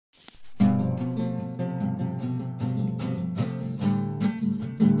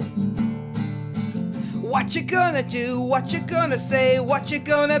What you gonna do? What you gonna say? What you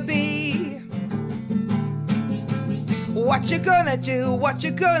gonna be? What you gonna do? What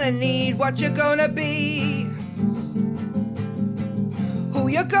you gonna need? What you gonna be? Who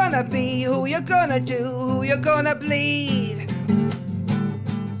you gonna be? Who you gonna do? Who you gonna bleed?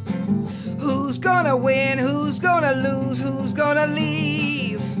 Who's gonna win? Who's gonna lose? Who's gonna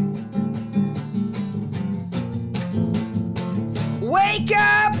leave? Wake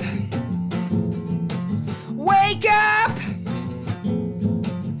up! Wake up!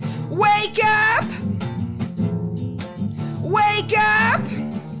 Wake up! Wake up!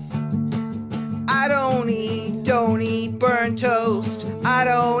 I don't eat burnt toast. I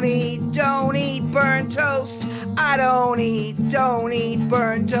don't eat burnt toast. I don't eat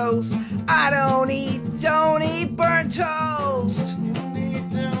burnt toast. I don't eat burnt toast.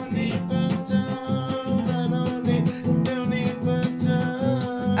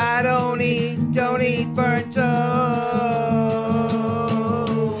 I don't eat burnt toast.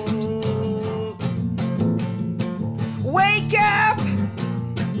 Wake up!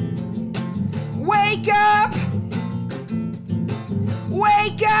 Wake up!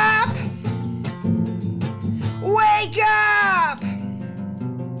 Wake up! Wake up!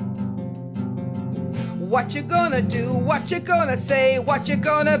 What you gonna do? What you gonna say? What you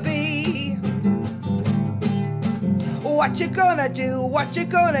gonna be? What you gonna do? What you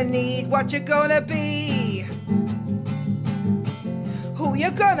gonna need? What you gonna be? Who you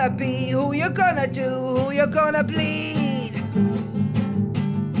gonna be? Who you gonna do? Who you gonna bleed?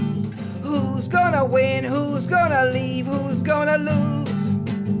 Who's gonna win? Who's gonna leave? Who's gonna lose?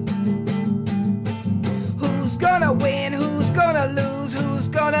 Who's gonna win? Who's gonna lose? Who's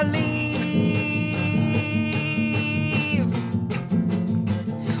gonna leave?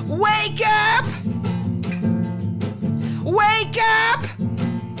 Wake up!